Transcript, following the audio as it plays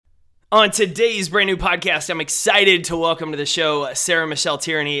On today's brand new podcast, I'm excited to welcome to the show Sarah Michelle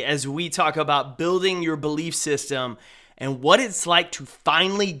Tierney as we talk about building your belief system and what it's like to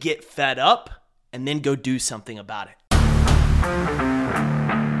finally get fed up and then go do something about it.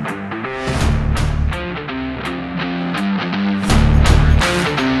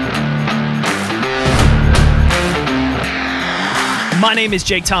 My name is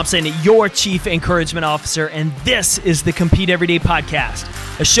Jake Thompson, your Chief Encouragement Officer, and this is the Compete Everyday Podcast,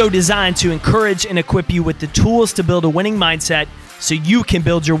 a show designed to encourage and equip you with the tools to build a winning mindset so you can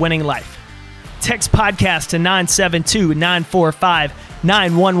build your winning life. Text podcast to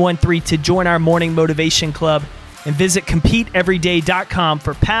 972-945-9113 to join our morning motivation club, and visit CompeteEveryday.com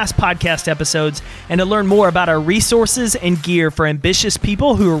for past podcast episodes and to learn more about our resources and gear for ambitious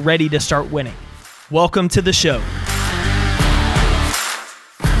people who are ready to start winning. Welcome to the show.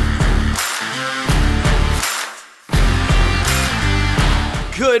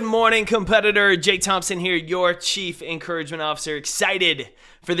 Good morning, competitor. Jake Thompson here, your Chief Encouragement Officer. Excited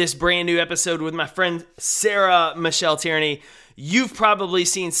for this brand new episode with my friend Sarah Michelle Tierney. You've probably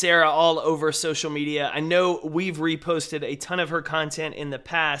seen Sarah all over social media. I know we've reposted a ton of her content in the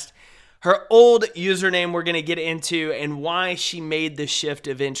past. Her old username we're going to get into and why she made the shift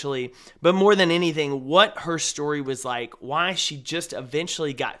eventually. But more than anything, what her story was like, why she just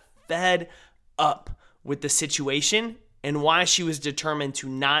eventually got fed up with the situation and why she was determined to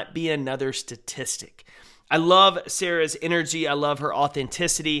not be another statistic. I love Sarah's energy. I love her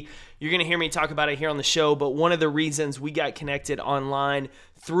authenticity. You're going to hear me talk about it here on the show, but one of the reasons we got connected online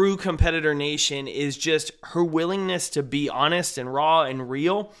through Competitor Nation is just her willingness to be honest and raw and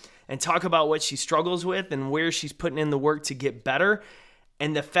real and talk about what she struggles with and where she's putting in the work to get better.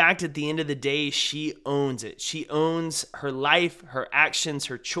 And the fact at the end of the day, she owns it. She owns her life, her actions,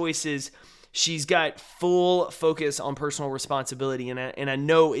 her choices. She's got full focus on personal responsibility, and I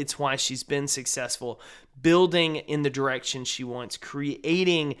know it's why she's been successful building in the direction she wants,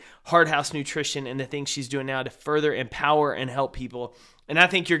 creating Hard House Nutrition and the things she's doing now to further empower and help people. And I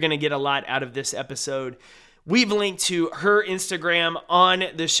think you're going to get a lot out of this episode. We've linked to her Instagram on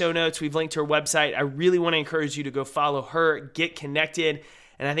the show notes. We've linked to her website. I really want to encourage you to go follow her, get connected,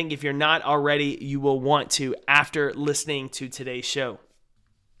 and I think if you're not already, you will want to after listening to today's show.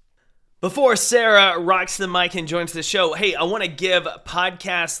 Before Sarah rocks the mic and joins the show, hey, I want to give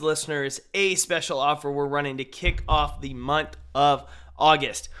podcast listeners a special offer we're running to kick off the month of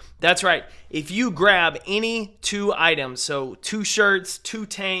August. That's right. If you grab any 2 items, so 2 shirts, 2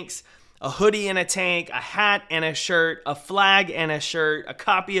 tanks, a hoodie and a tank, a hat and a shirt, a flag and a shirt, a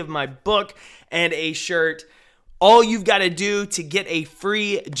copy of my book and a shirt, all you've got to do to get a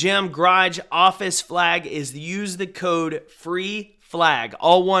free Gym Garage Office flag is use the code FREEFLAG,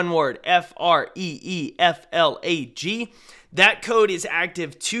 all one word, FREEFLAG. That code is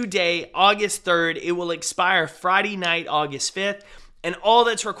active today, August 3rd. It will expire Friday night, August 5th. And all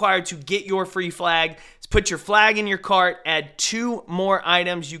that's required to get your free flag is put your flag in your cart, add 2 more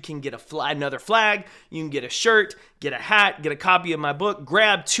items. You can get another flag, you can get a shirt, get a hat, get a copy of my book,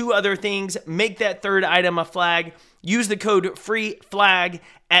 grab 2 other things, make that 3rd item a flag. Use the code FREEFLAG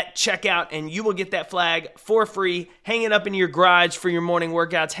at checkout and you will get that flag for free. Hang it up in your garage for your morning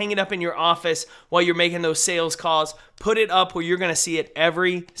workouts. Hang it up in your office while you're making those sales calls. Put it up where you're going to see it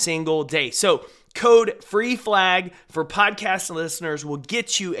every single day. So code FREEFLAG for podcast listeners will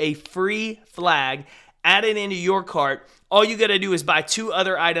get you a free flag. Add it into your cart. All you got to do is buy 2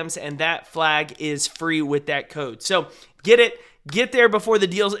 other items and that flag is free with that code. So get it. Get there before the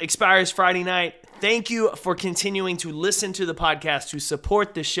deal expires Friday night. Thank you for continuing to listen to the podcast, to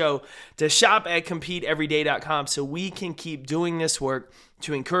support the show, to shop at CompeteEveryday.com so we can keep doing this work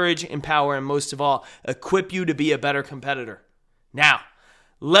to encourage, empower, and most of all, equip you to be a better competitor. Now,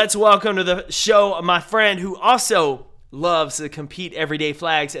 let's welcome to the show my friend who also loves the Compete Everyday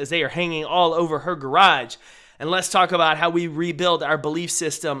flags as they are hanging all over her garage. And let's talk about how we rebuild our belief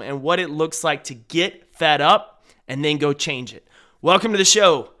system and what it looks like to get fed up and then go change it. Welcome to the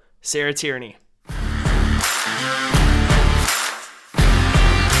show, Sarah Tierney.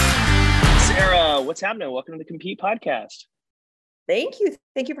 Sarah, what's happening? Welcome to the Compete Podcast. Thank you.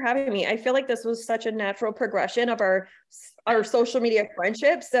 Thank you for having me. I feel like this was such a natural progression of our social media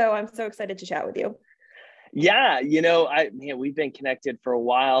friendship. So I'm so excited to chat with you. Yeah, we've been connected for a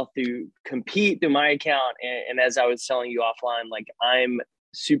while through Compete, through my account. And as I was telling you offline, I'm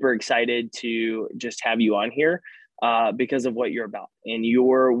super excited to just have you on here because of what you're about. And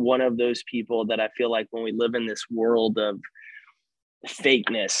you're one of those people that I feel like when we live in this world of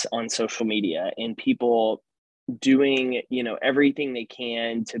fakeness on social media and people doing, everything they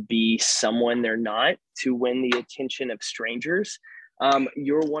can to be someone they're not, to win the attention of strangers,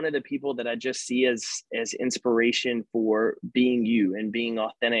 You're one of the people that I just see as inspiration for being you and being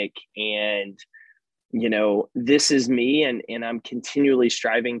authentic. And, this is me, and I'm continually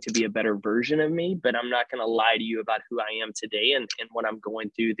striving to be a better version of me, but I'm not going to lie to you about who I am today and what I'm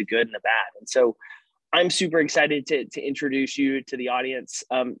going through, the good and the bad. And so I'm super excited to introduce you to the audience.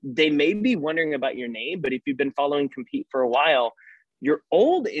 They may be wondering about your name, but if you've been following Compete for a while, your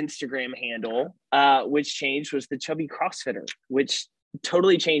old Instagram handle, which changed, was the Chubby CrossFitter, which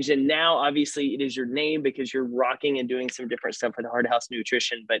totally changed. And now obviously it is your name because you're rocking and doing some different stuff with Hard House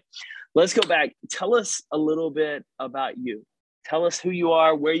Nutrition. But let's go back. Tell us a little bit about you. Tell us who you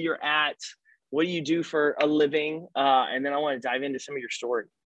are, where you're at, what do you do for a living? And then I want to dive into some of your story.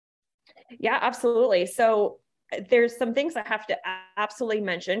 Yeah, absolutely. So there's some things I have to absolutely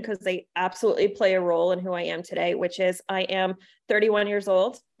mention because they absolutely play a role in who I am today, which is I am 31 years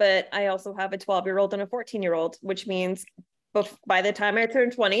old, but I also have a 12-year-old and a 14-year-old, which means by the time I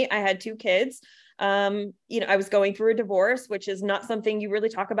turned 20, I had 2 kids. I was going through a divorce, which is not something you really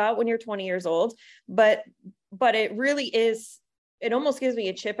talk about when you're 20 years old, but it really is. It almost gives me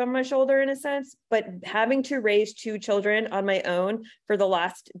a chip on my shoulder in a sense, but having to raise 2 children on my own for the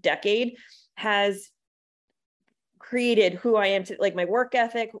last decade has created who I am, like my work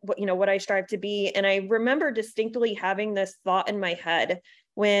ethic, what I strive to be. And I remember distinctly having this thought in my head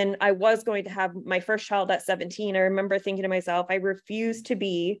when I was going to have my first child at 17. I remember thinking to myself, I refuse to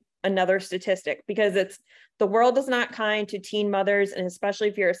be another statistic, because the world is not kind to teen mothers. And especially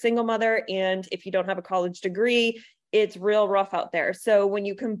if you're a single mother and if you don't have a college degree, it's real rough out there. So when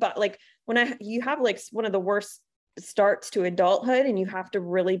you combine, you have one of the worst starts to adulthood and you have to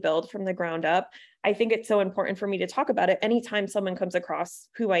really build from the ground up, I think it's so important for me to talk about it anytime someone comes across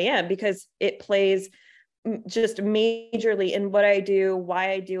who I am, because it plays just majorly in what I do,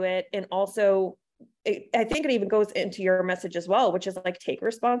 why I do it. And also I think it even goes into your message as well, which is like, take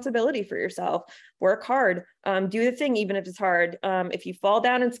responsibility for yourself, work hard, do the thing, even if it's hard. If you fall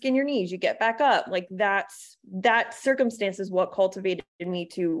down and skin your knees, you get back up. Like that circumstance is what cultivated me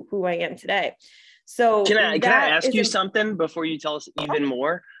to who I am today. So can I ask you something before you tell us even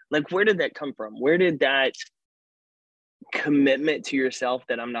more? Like, where did that come from? Where did that commitment to yourself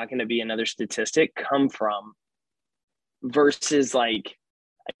that I'm not going to be another statistic come from? Versus like,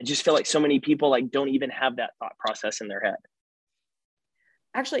 I just feel like so many people like don't even have that thought process in their head.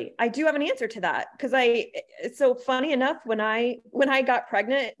 Actually, I do have an answer to that, because it's so funny enough, when I got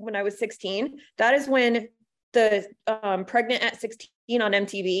pregnant when I was 16, that is when the Pregnant at 16 on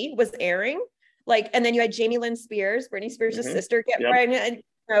MTV was airing. And then you had Jamie Lynn Spears, Britney Spears' sister, get pregnant.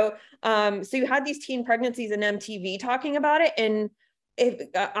 And, so you had these teen pregnancies in MTV talking about it. And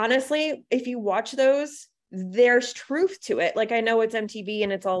honestly, if you watch those, there's truth to it. Like, I know it's MTV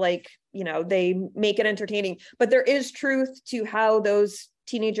and it's all like, they make it entertaining, but there is truth to how those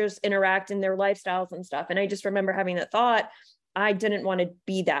teenagers interact in their lifestyles and stuff. And I just remember having that thought, I didn't want to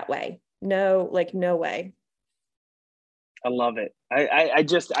be that way. No way. I love it.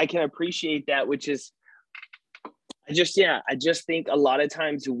 I can appreciate that, which is, I just think a lot of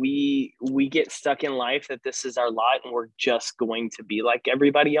times we get stuck in life that this is our lot and we're just going to be like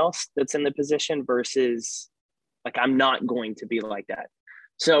everybody else that's in the position, versus like, I'm not going to be like that.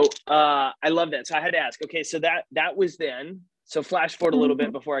 So I love that. So I had to ask, okay, so that was then. So flash forward a little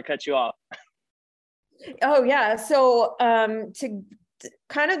bit before I cut you off. Oh yeah. So to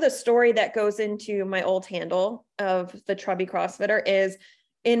kind of the story that goes into my old handle of the Chubby CrossFitter is,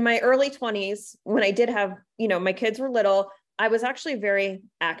 in my early 20s, when I did have, my kids were little, I was actually very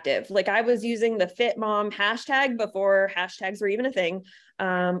active. Like, I was using the Fit Mom hashtag before hashtags were even a thing.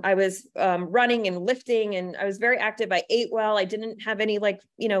 I was running and lifting, and I was very active. I ate well. I didn't have any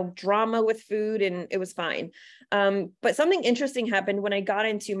drama with food, and it was fine. But something interesting happened when I got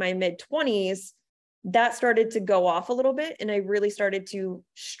into my mid 20s. That started to go off a little bit, and I really started to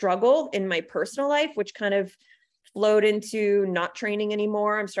struggle in my personal life, which kind of flowed into not training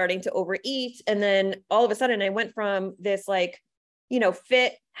anymore. I'm starting to overeat. And then all of a sudden I went from this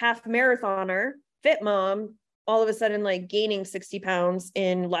fit half marathoner, fit mom, all of a sudden gaining 60 pounds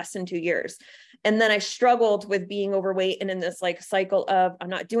in less than 2 years. And then I struggled with being overweight and in this cycle of, I'm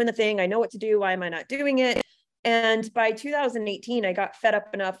not doing the thing. I know what to do. Why am I not doing it? And by 2018, I got fed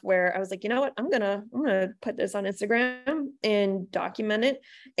up enough where I was like, you know what, I'm going to put this on Instagram and document it.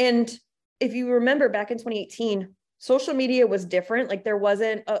 And if you remember back in 2018, social media was different. There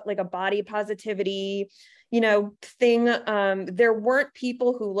wasn't a body positivity, thing. There weren't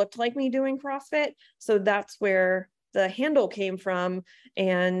people who looked like me doing CrossFit. So that's where the handle came from.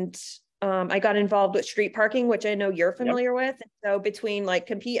 And I got involved with street parking, which I know you're familiar with. So between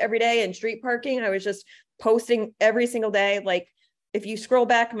Compete every day and street parking, I was just posting every single day, If you scroll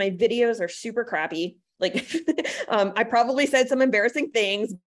back, my videos are super crappy. Like, I probably said some embarrassing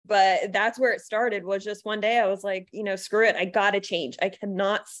things, but that's where it started. Was just one day I was like, screw it. I got to change. I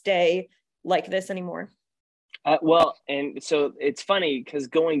cannot stay like this anymore. Well, and so it's funny because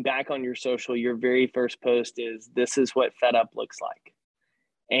going back on your social, your very first post is, "This is what fed up looks like."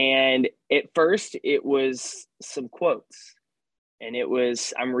 And at first it was some quotes, and it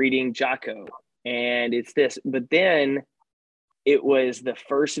was, I'm reading Jocko, and it's this, but then it was the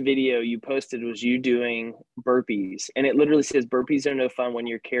first video you posted was you doing burpees. And it literally says, "Burpees are no fun when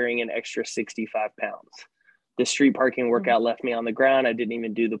you're carrying an extra 65 pounds. The street parking workout left me on the ground. I didn't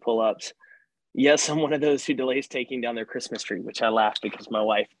even do the pull-ups. Yes, I'm one of those who delays taking down their Christmas tree," which I laugh because my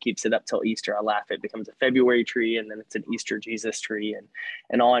wife keeps it up till Easter. I laugh. It becomes a February tree, and then it's an Easter Jesus tree,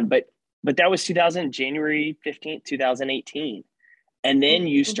 and on. But that was January 15th, 2018. And then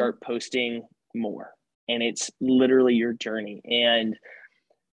you start posting more, and it's literally your journey. And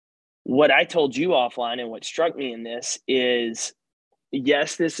what I told you offline, and what struck me in this is,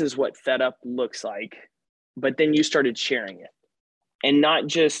 yes, this is what fed up looks like, but then you started sharing it, and not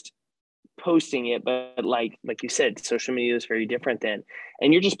just posting it, but like you said, social media is very different then.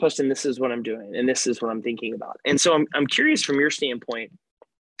 And you're just posting, "This is what I'm doing, and this is what I'm thinking about." And so I'm curious from your standpoint,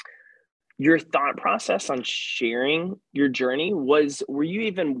 your thought process on sharing your journey were you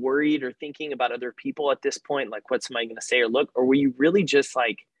even worried or thinking about other people at this point? Like, what's somebody going to say or look, or were you really just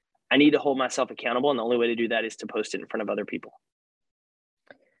like, I need to hold myself accountable, and the only way to do that is to post it in front of other people?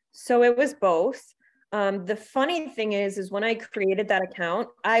 So it was both. The funny thing is when I created that account,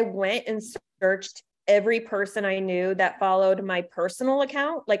 I went and searched every person I knew that followed my personal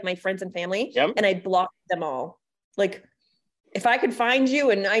account, like my friends and family, and I blocked them all. Like, if I could find you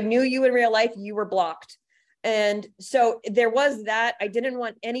and I knew you in real life, you were blocked. And so there was that. I didn't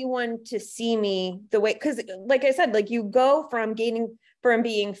want anyone to see me the way, because like I said, like, you go from being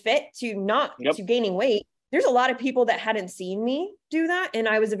fit to gaining weight. There's a lot of people that hadn't seen me do that. And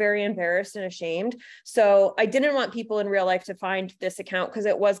I was very embarrassed and ashamed. So I didn't want people in real life to find this account, because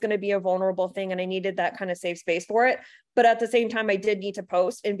it was going to be a vulnerable thing, and I needed that kind of safe space for it. But at the same time, I did need to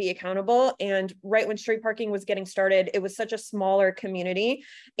post and be accountable. And right when street parking was getting started, it was such a smaller community.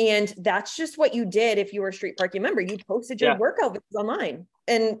 And that's just what you did if you were a street parking member. You posted your workout videos online.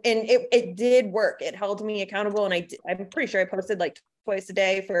 And it did work. It held me accountable. And I'm pretty sure I posted like twice a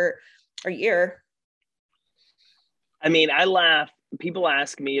day for a year. I mean, I laugh. People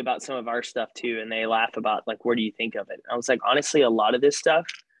ask me about some of our stuff too, and they laugh about, like, where do you think of it? I was like, honestly, a lot of this stuff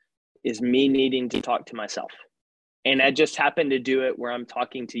is me needing to talk to myself. And I just happen to do it where I'm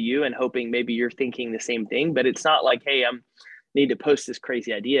talking to you and hoping maybe you're thinking the same thing. But it's not like, hey, I need to post this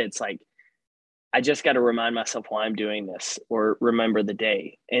crazy idea. It's like, I just got to remind myself why I'm doing this, or remember the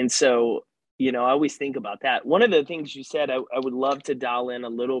day. And so, I always think about that. One of the things you said, I would love to dial in a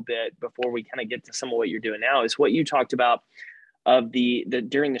little bit before we kind of get to some of what you're doing now, is what you talked about of the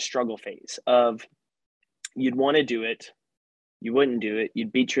during the struggle phase of, you'd want to do it, you wouldn't do it,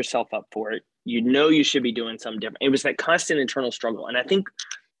 you'd beat yourself up for it, you should be doing something different. It was that constant internal struggle. And I think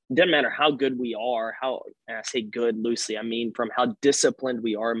it doesn't matter how good we are, and I say good loosely, I mean from how disciplined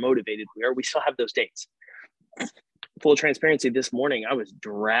we are, motivated we are, we still have those days. Full transparency, this morning I was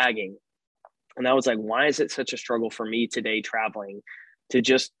dragging. And I was like, why is it such a struggle for me today traveling to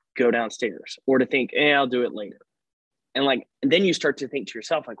just go downstairs, or to think, I'll do it later? And then you start to think to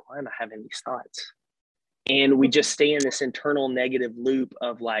yourself, like, why am I having these thoughts? And we just stay in this internal negative loop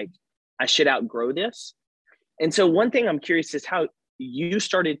of like, I should outgrow this. And so one thing I'm curious is how you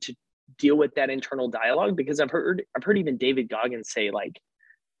started to deal with that internal dialogue, because I've heard even David Goggins say, like,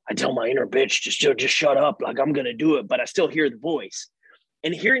 I tell my inner bitch, just shut up. Like, I'm going to do it, but I still hear the voice.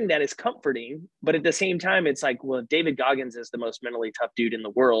 And hearing that is comforting, but at the same time, it's like, well, if David Goggins is the most mentally tough dude in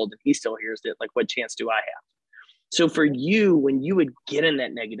the world and he still hears it, like, what chance do I have? So for you, when you would get in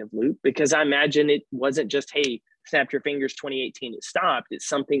that negative loop, because I imagine it wasn't just, hey, snapped your fingers, 2018, it stopped. It's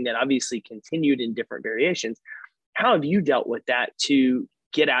something that obviously continued in different variations. How have you dealt with that to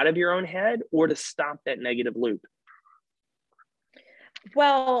get out of your own head, or to stop that negative loop?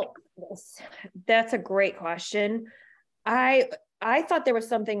 Well, that's a great question. I thought there was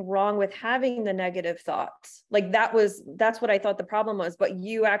something wrong with having the negative thoughts. Like, that's what I thought the problem was, but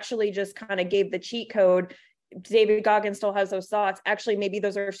you actually just kind of gave the cheat code. David Goggins still has those thoughts. Actually, maybe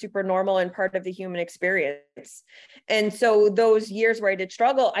those are super normal and part of the human experience. And so those years where I did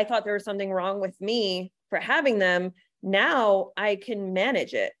struggle, I thought there was something wrong with me for having them. Now I can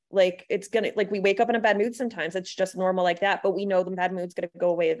manage it. Like, we wake up in a bad mood sometimes. It's just normal like that, but we know the bad mood's going to go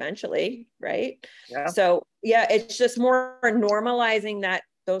away eventually. Right. Yeah. So yeah, it's just more normalizing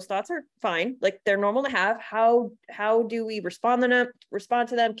those thoughts are fine. Like they're normal to have. How do we respond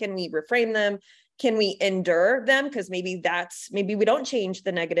to them? Can we reframe them? Can we endure them? Because maybe we don't change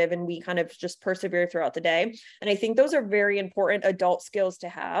the negative and we kind of just persevere throughout the day. And I think those are very important adult skills to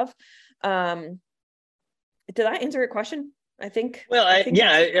have. Did that answer your question? I think. Well, I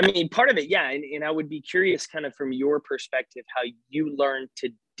mean, part of it, yeah. And I would be curious kind of from your perspective, how you learned to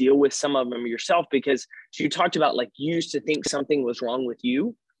deal with some of them yourself, because you talked about like you used to think something was wrong with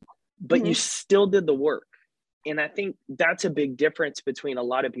you, but you still did the work. And I think that's a big difference between a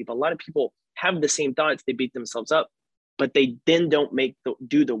lot of people. A lot of people have the same thoughts, they beat themselves up, but they then don't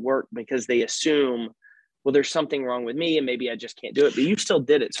do the work because they assume, well, there's something wrong with me and maybe I just can't do it. But you still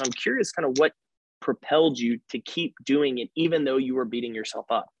did it. So I'm curious kind of what propelled you to keep doing it, even though you were beating yourself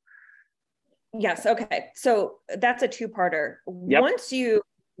up. Yes. Okay. So that's a two-parter. Yep.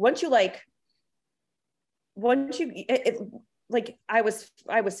 I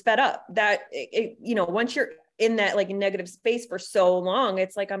was fed up that, once you're in that like negative space for so long,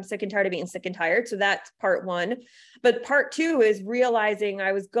 it's like, I'm sick and tired of being sick and tired. So that's part one. But part two is realizing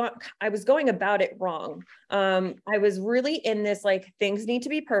I was going about it wrong. I was really in this, like, things need to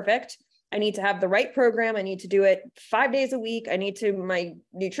be perfect. I need to have the right program. I need to do it 5 days a week. My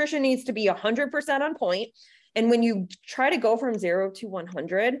nutrition needs to be 100% on point. And when you try to go from 0 to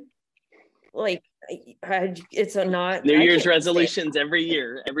 100, like it's not New Year's resolutions every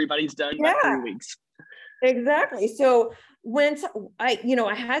year. Everybody's done by 3 weeks. Exactly. So when I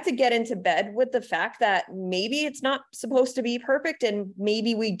had to get into bed with the fact that maybe it's not supposed to be perfect. And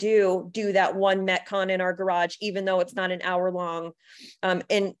maybe we do that one Metcon in our garage, even though it's not an hour long.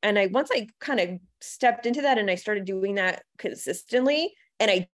 Once I kind of stepped into that and I started doing that consistently, and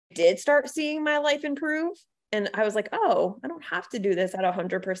I did start seeing my life improve. And I was like, oh, I don't have to do this at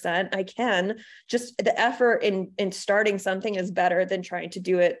 100%. I can just, the effort in starting something is better than trying to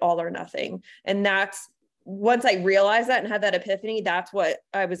do it all or nothing. And that's, once I realized that and had that epiphany, that's what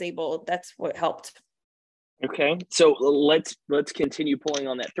helped. Okay. So let's continue pulling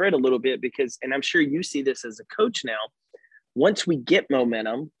on that thread a little bit, because, and I'm sure you see this as a coach now, once we get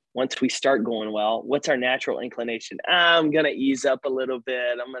momentum, once we start going well, what's our natural inclination? I'm going to ease up a little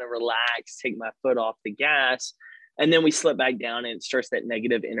bit. I'm going to relax, take my foot off the gas. And then we slip back down and it starts that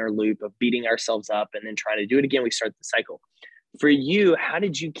negative inner loop of beating ourselves up and then trying to do it again. We start the cycle. For you, how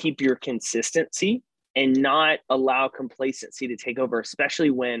did you keep your consistency and not allow complacency to take over, especially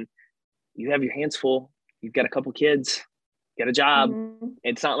when you have your hands full, you've got a couple kids, you got a job. Mm-hmm.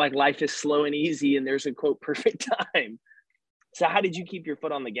 It's not like life is slow and easy and there's a quote perfect time. So how did you keep your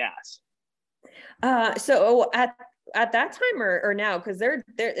foot on the gas? So at that time or now, because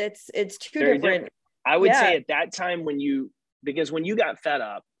it's two different. I would say at that time because when you got fed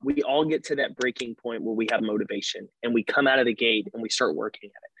up, we all get to that breaking point where we have motivation and we come out of the gate and we start working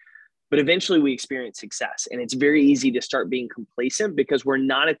at it. But eventually we experience success, and it's very easy to start being complacent because we're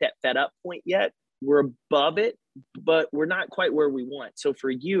not at that fed up point yet. We're above it, but we're not quite where we want. So for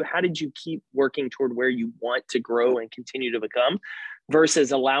you, how did you keep working toward where you want to grow and continue to become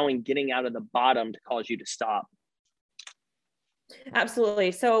versus allowing getting out of the bottom to cause you to stop?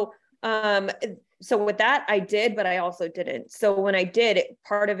 Absolutely. So with that, I did, but I also didn't. So when I did,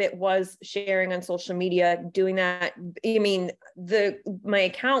 part of it was sharing on social media, doing that. I mean, my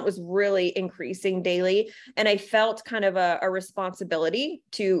account was really increasing daily, and I felt kind of a responsibility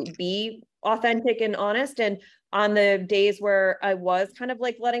to be authentic and honest. And on the days where I was kind of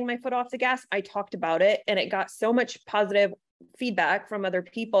like letting my foot off the gas, I talked about it, and it got so much positive feedback from other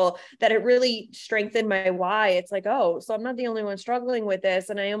people that it really strengthened my why. It's like, oh, so I'm not the only one struggling with this.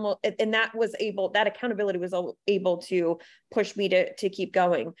 And that accountability was able to push me to keep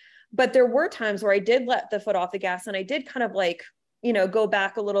going. But there were times where I did let the foot off the gas, and I did kind of like, go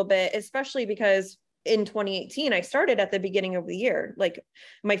back a little bit, especially because in 2018, I started at the beginning of the year. Like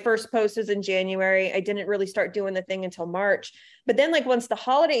my first post was in January. I didn't really start doing the thing until March. But then like once the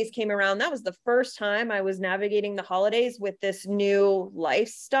holidays came around, that was the first time I was navigating the holidays with this new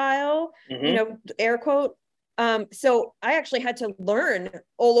lifestyle, air quote. So I actually had to learn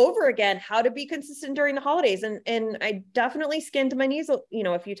all over again how to be consistent during the holidays. And I definitely skinned my knees,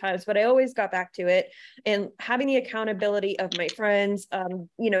 a few times, but I always got back to it. And having the accountability of my friends,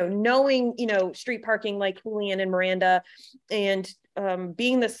 knowing, street parking like Julian and Miranda, and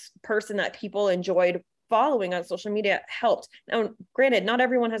being this person that people enjoyed following on social media helped. Now, granted, not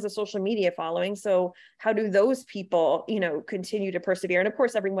everyone has a social media following. So how do those people, continue to persevere? And of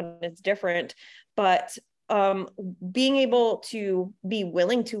course, everyone is different, but being able to be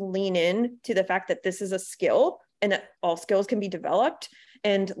willing to lean in to the fact that this is a skill and that all skills can be developed,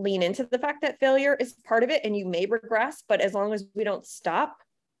 and lean into the fact that failure is part of it and you may regress, but as long as we don't stop,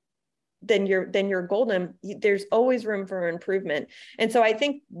 you're golden. There's always room for improvement. And so I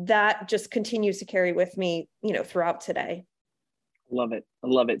think that just continues to carry with me, throughout today. Love it. I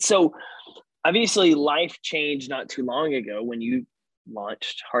love it. So obviously life changed not too long ago when you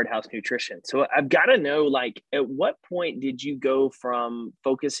launched Hard House Nutrition. So I've got to know, like, at what point did you go from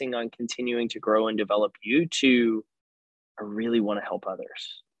focusing on continuing to grow and develop you to, I really want to help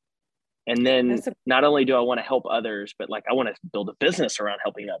others? And then not only do I want to help others, but like, I want to build a business around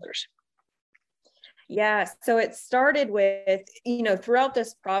helping others. Yeah. So it started with, throughout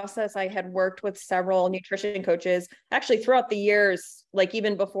this process, I had worked with several nutrition coaches. Actually, throughout the years, like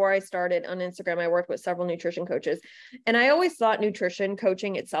even before I started on Instagram, I worked with several nutrition coaches. And I always thought nutrition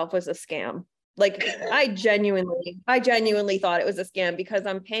coaching itself was a scam. Like I genuinely thought it was a scam, because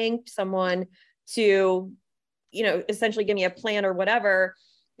I'm paying someone to, essentially give me a plan or whatever.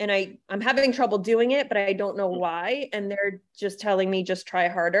 And I'm having trouble doing it, but I don't know why. And they're just telling me, just try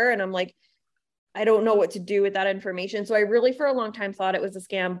harder. And I'm like, I don't know what to do with that information. So I really, for a long time, thought it was a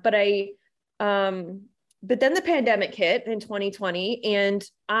scam, but but then the pandemic hit in 2020 and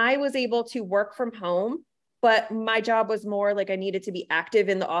I was able to work from home, but my job was more like I needed to be active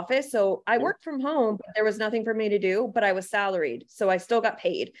in the office. So I worked from home, but there was nothing for me to do, but I was salaried. So I still got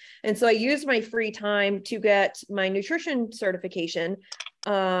paid. And so I used my free time to get my nutrition certification,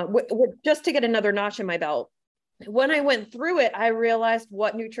 just to get another notch in my belt. When I went through it, I realized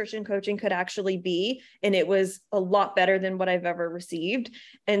what nutrition coaching could actually be. And it was a lot better than what I've ever received.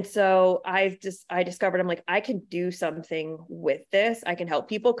 And so I discovered, I'm like, I can do something with this. I can help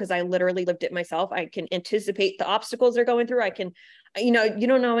people because I literally lived it myself. I can anticipate the obstacles they're going through. I can, you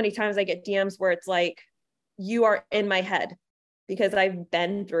don't know how many times I get DMs where it's like, you are in my head because I've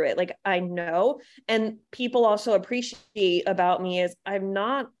been through it. Like I know. And people also appreciate about me is I'm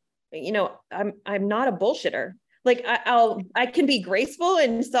not a bullshitter. Like I can be graceful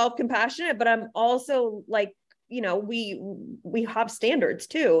and self-compassionate, but I'm also like, we have standards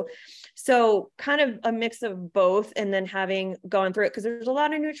too. So kind of a mix of both. And then having gone through it, because there's a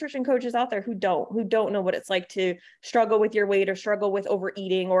lot of nutrition coaches out there who don't know what it's like to struggle with your weight or struggle with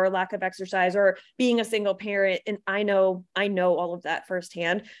overeating or a lack of exercise or being a single parent. And I know all of that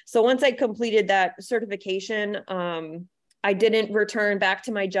firsthand. So once I completed that certification, I didn't return back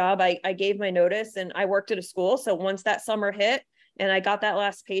to my job. I gave my notice and I worked at a school. So once that summer hit and I got that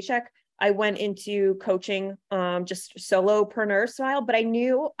last paycheck, I went into coaching, just solopreneur style, but I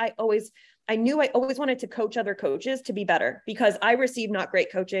knew I always wanted to coach other coaches to be better because I received not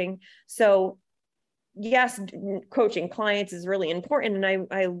great coaching. So yes, coaching clients is really important and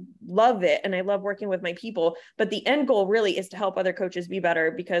I love it. And I love working with my people, but the end goal really is to help other coaches be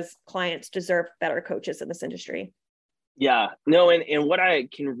better because clients deserve better coaches in this industry. Yeah, no. And what I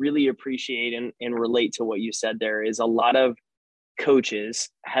can really appreciate and relate to what you said there is a lot of coaches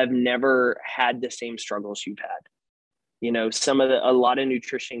have never had the same struggles you've had. A lot of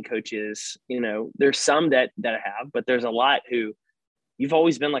nutrition coaches, there's some that have, but there's a lot who you've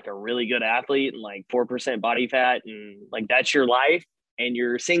always been like a really good athlete and like 4% body fat and like that's your life and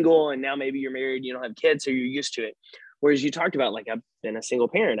you're single and now maybe you're married, you don't have kids, so you're used to it. Whereas you talked about, like, I've been a single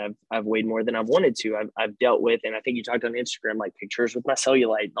parent. I've weighed more than I've wanted to. I've dealt with, and I think you talked on Instagram, like pictures with my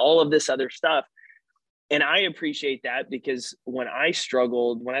cellulite and all of this other stuff. And I appreciate that because when I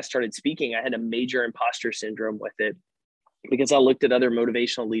started speaking, I had a major imposter syndrome with it because I looked at other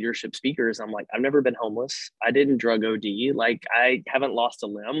motivational leadership speakers. I'm like, I've never been homeless. I didn't drug OD. Like I haven't lost a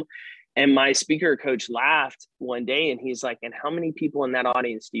limb. And my speaker coach laughed one day and he's like, and how many people in that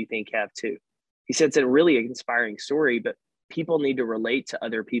audience do you think have too? He said, it's a really inspiring story, but people need to relate to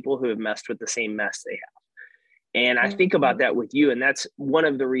other people who have messed with the same mess they have. And I think about that with you. And that's one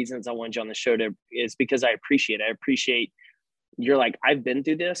of the reasons I wanted you on the show is because I appreciate you're like, I've been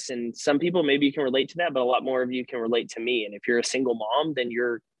through this, and some people, maybe you can relate to that, but a lot more of you can relate to me. And if you're a single mom, then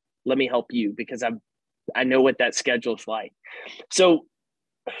let me help you because I know what that schedule's like. So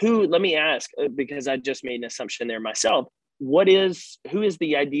let me ask, because I just made an assumption there myself, who is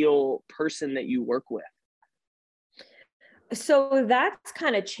the ideal person that you work with? So that's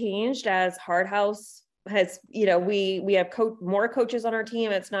kind of changed as Hard House has, we have more coaches on our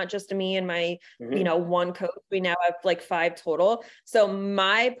team. It's not just me and my, one coach. We now have like 5 total. So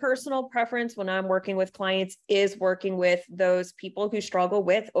my personal preference when I'm working with clients is working with those people who struggle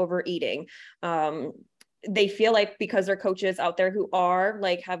with overeating. They feel like because they're coaches out there who are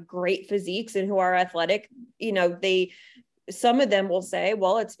like, have great physiques and who are athletic, some of them will say,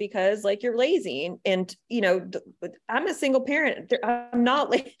 well, it's because like you're lazy. And you know, I'm a single parent. I'm not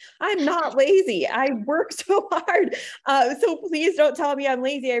lazy. I work so hard. So please don't tell me I'm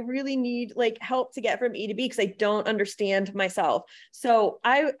lazy. I really need like help to get from A to B because I don't understand myself. So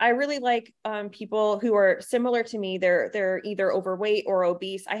I really like people who are similar to me. They're either overweight or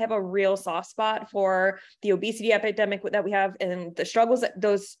obese. I have a real soft spot for the obesity epidemic that we have and the struggles that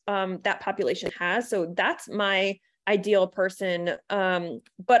that population has. So that's my ideal person.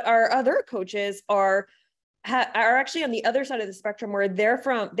 But our other coaches are actually on the other side of the spectrum where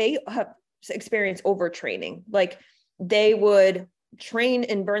they have experienced overtraining. Like they would train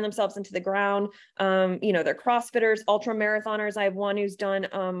and burn themselves into the ground. You know, they're CrossFitters, ultra marathoners. I have one who's done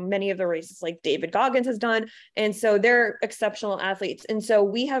many of the races like David Goggins has done. And so they're exceptional athletes. And so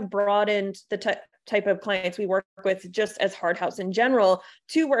we have broadened the type of clients we work with just as Hard House in general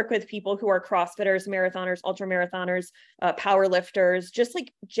to work with people who are CrossFitters, marathoners, ultra marathoners, power lifters, just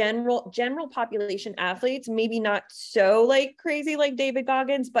like general population athletes, maybe not so like crazy like David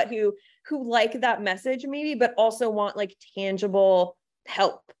Goggins, but who like that message maybe, but also want like tangible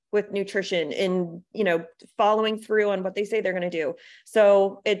help with nutrition and, you know, following through on what they say they're going to do.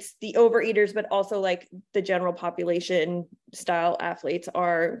 So it's the overeaters, but also like the general population style athletes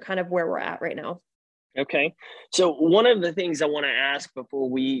are kind of where we're at right now. Okay. So one of the things I want to ask before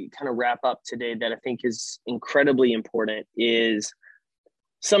we kind of wrap up today that I think is incredibly important is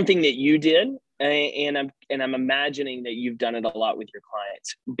something that you did. And I'm imagining that you've done it a lot with your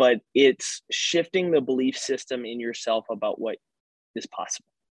clients, but it's shifting the belief system in yourself about what is possible.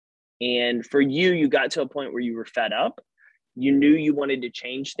 And for you, you got to a point where you were fed up. You knew you wanted to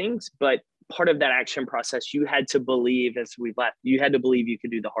change things, but part of that action process, you had to believe, as we've left, you had to believe you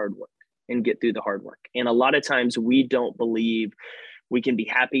could do the hard work and get through the hard work. And a lot of times we don't believe we can be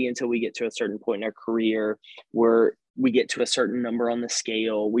happy until we get to a certain point in our career where we get to a certain number on the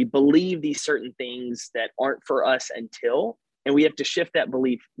scale. We believe these certain things that aren't for us until, and we have to shift that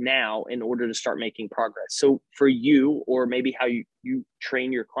belief now in order to start making progress. So for you, or maybe how you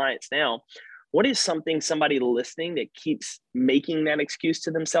train your clients now, what is somebody listening that keeps making that excuse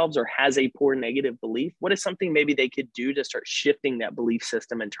to themselves or has a poor negative belief? What is something maybe they could do to start shifting that belief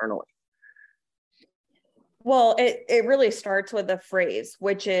system internally? Well, it really starts with a phrase,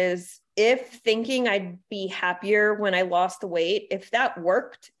 which is, if thinking I'd be happier when I lost the weight, if that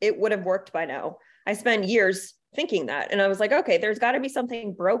worked, it would have worked by now. I spent years thinking that. And I was like, okay, there's got to be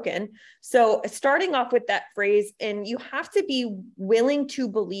something broken. So starting off with that phrase, and you have to be willing to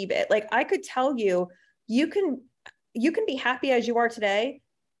believe it. Like I could tell you, you can be happy as you are today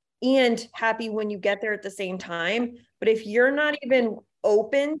and happy when you get there at the same time. But if you're not even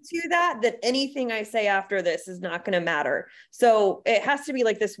open to that, then anything I say after this is not going to matter. So it has to be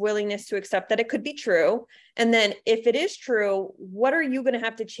like this willingness to accept that it could be true. And then if it is true, what are you going to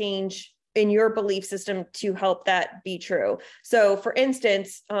have to change in your belief system to help that be true? So for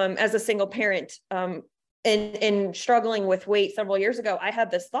instance, as a single parent, and struggling with weight several years ago, I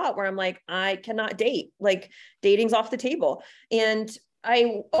had this thought where I'm like, I cannot date, like dating's off the table. And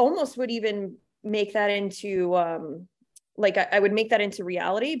I almost would even make that into, I would make that into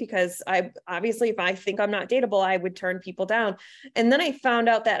reality, because I obviously, if I think I'm not dateable, I would turn people down. And then I found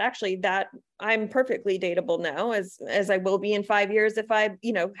out that actually that I'm perfectly dateable now, as I will be in 5 years if I,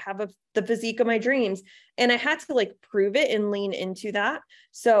 have the physique of my dreams. And I had to like prove it and lean into that.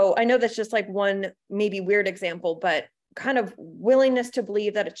 So I know that's just like one maybe weird example, but kind of willingness to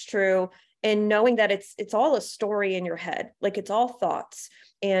believe that it's true, and knowing that it's all a story in your head, like it's all thoughts,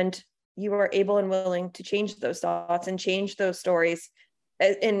 and you are able and willing to change those thoughts and change those stories.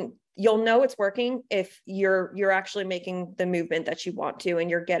 And you'll know it's working if you're actually making the movement that you want to,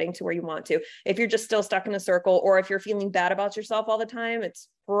 and you're getting to where you want to. If you're just still stuck in a circle, or if you're feeling bad about yourself all the time, it's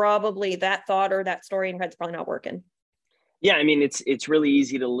probably that thought or that story in your head's probably not working. Yeah, I mean, it's really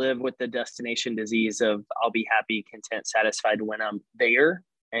easy to live with the destination disease of I'll be happy, content, satisfied when I'm there.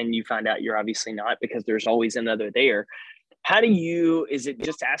 And you find out you're obviously not, because there's always another there. Is it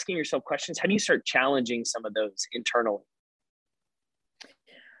just asking yourself questions? How do you start challenging some of those internally?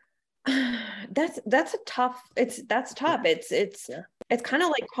 That's tough. It's kind of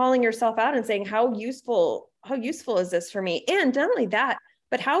like calling yourself out and saying, how useful is this for me? And not only that,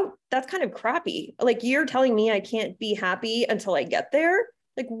 but that's kind of crappy. Like, you're telling me I can't be happy until I get there.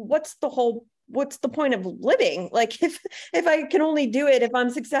 Like, what's the point of living? Like, if I can only do it if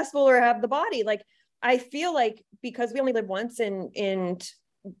I'm successful or have the body. Like, I feel like because we only live once, and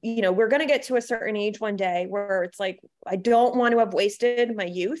we're going to get to a certain age one day where it's like, I don't want to have wasted my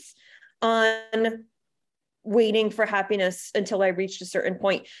youth on waiting for happiness until I reached a certain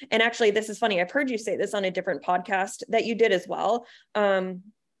point. And actually, this is funny. I've heard you say this on a different podcast that you did as well.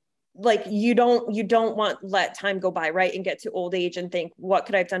 Like you don't let time go by, right? And get to old age and think, what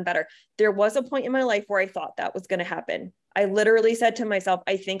could I have done better? There was a point in my life where I thought that was going to happen. I literally said to myself,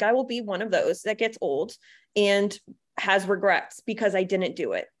 I think I will be one of those that gets old and has regrets because I didn't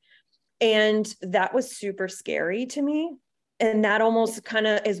do it. And that was super scary to me. And that almost kind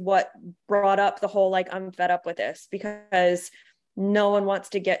of is what brought up the whole, like, I'm fed up with this, because no one wants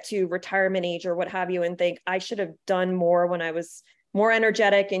to get to retirement age or what have you and think I should have done more when I was more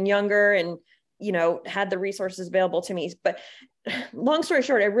energetic and younger and, you know, had the resources available to me. But long story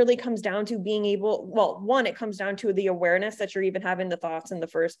short, it really comes down to being able, well, one, it comes down to the awareness that you're even having the thoughts in the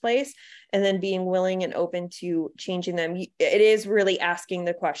first place, and then being willing and open to changing them. It is really asking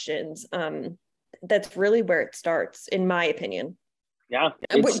the questions. That's really where it starts, in my opinion. Yeah.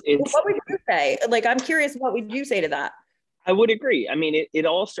 What would you say? Like, I'm curious, what would you say to that? I would agree. I mean, it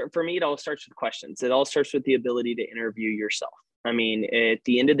all starts with questions. It all starts with the ability to interview yourself. I mean, at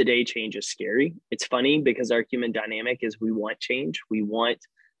the end of the day, change is scary. It's funny because our human dynamic is we want change. We want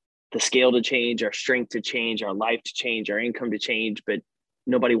the scale to change, our strength to change, our life to change, our income to change, but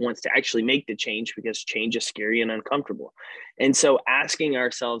nobody wants to actually make the change because change is scary and uncomfortable. And so asking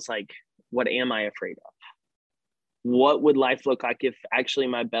ourselves, like, what am I afraid of? What would life look like if actually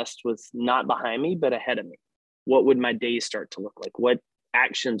my best was not behind me, but ahead of me? What would my days start to look like? What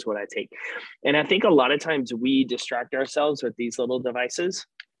actions would I take? And I think a lot of times we distract ourselves with these little devices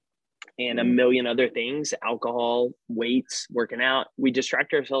and a million other things, alcohol, weights, working out. We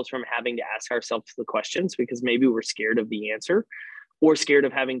distract ourselves from having to ask ourselves the questions because maybe we're scared of the answer or scared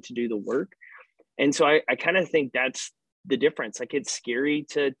of having to do the work. And so I kind of think that's the difference. Like, it's scary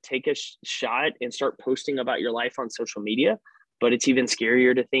to take a shot and start posting about your life on social media, but it's even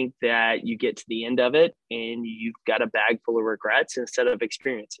scarier to think that you get to the end of it and you've got a bag full of regrets instead of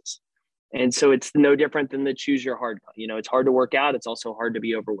experiences. And so it's no different than the choose your hard. You know, it's hard to work out. It's also hard to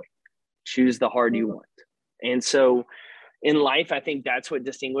be overweight. Choose the hard you want. And so in life, I think that's what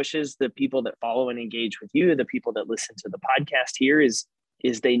distinguishes the people that follow and engage with you, the people that listen to the podcast here, is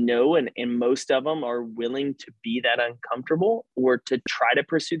they know, and most of them are willing to be that uncomfortable or to try to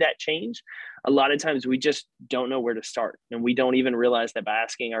pursue that change. A lot of times we just don't know where to start, and we don't even realize that by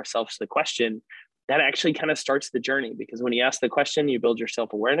asking ourselves the question, that actually kind of starts the journey. Because when you ask the question, you build your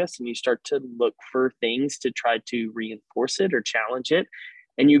self-awareness and you start to look for things to try to reinforce it or challenge it,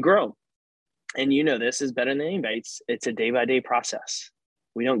 and you grow. And you know, this is better than anybody. It's a day-by-day process.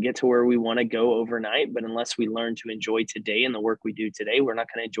 We don't get to where we want to go overnight, but unless we learn to enjoy today and the work we do today, we're not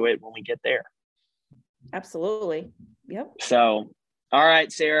going to enjoy it when we get there. Absolutely. Yep. So, all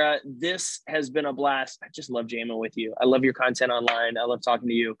right, Sarah, this has been a blast. I just love jamming with you. I love your content online. I love talking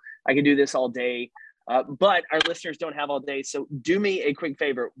to you. I could do this all day, but our listeners don't have all day. So do me a quick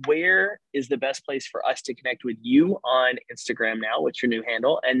favor. Where is the best place for us to connect with you on Instagram now? What's your new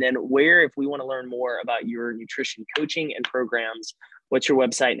handle? And then where, if we want to learn more about your nutrition coaching and programs, what's your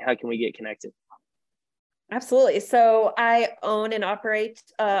website and how can we get connected? Absolutely. So I own and operate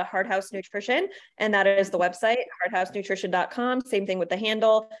Hard House Nutrition, and that is the website, hardhousenutrition.com. Same thing with the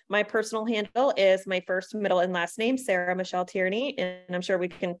handle. My personal handle is my first, middle, and last name, Sarah Michelle Tierney, and I'm sure we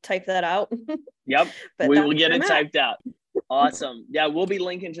can type that out. Yep, we will get it typed out. Awesome. Yeah, we'll be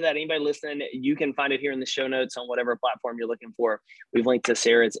linking to that. Anybody listening, you can find it here in the show notes on whatever platform you're looking for. We've linked to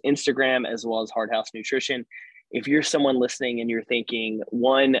Sarah's Instagram as well as Hard House Nutrition. If you're someone listening and you're thinking,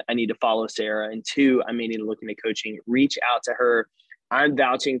 one, I need to follow Sarah, and two, I may need to look into coaching, reach out to her. I'm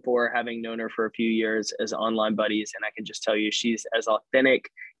vouching for her, having known her for a few years as online buddies. And I can just tell you, she's as authentic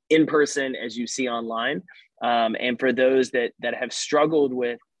in person as you see online. And for those that have struggled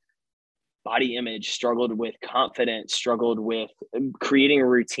with body image, struggled with confidence, struggled with creating a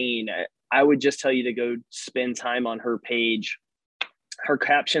routine, I would just tell you to go spend time on her page. Her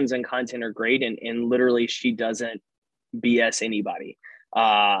captions and content are great. And literally she doesn't BS anybody.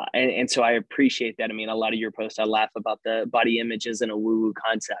 And so I appreciate that. I mean, a lot of your posts, I laugh about the body images and a woo-woo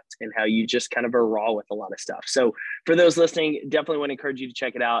concept and how you just kind of are raw with a lot of stuff. So for those listening, definitely want to encourage you to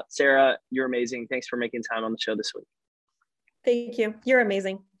check it out. Sarah, you're amazing. Thanks for making time on the show this week. Thank you. You're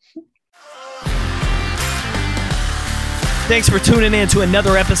amazing. Thanks for tuning in to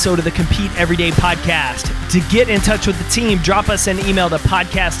another episode of the Compete Everyday podcast. To get in touch with the team, drop us an email to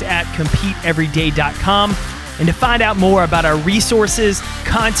podcast@competeeveryday.com. And to find out more about our resources,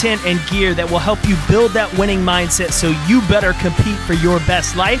 content, and gear that will help you build that winning mindset so you better compete for your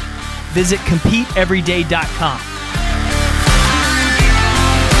best life, visit competeeveryday.com.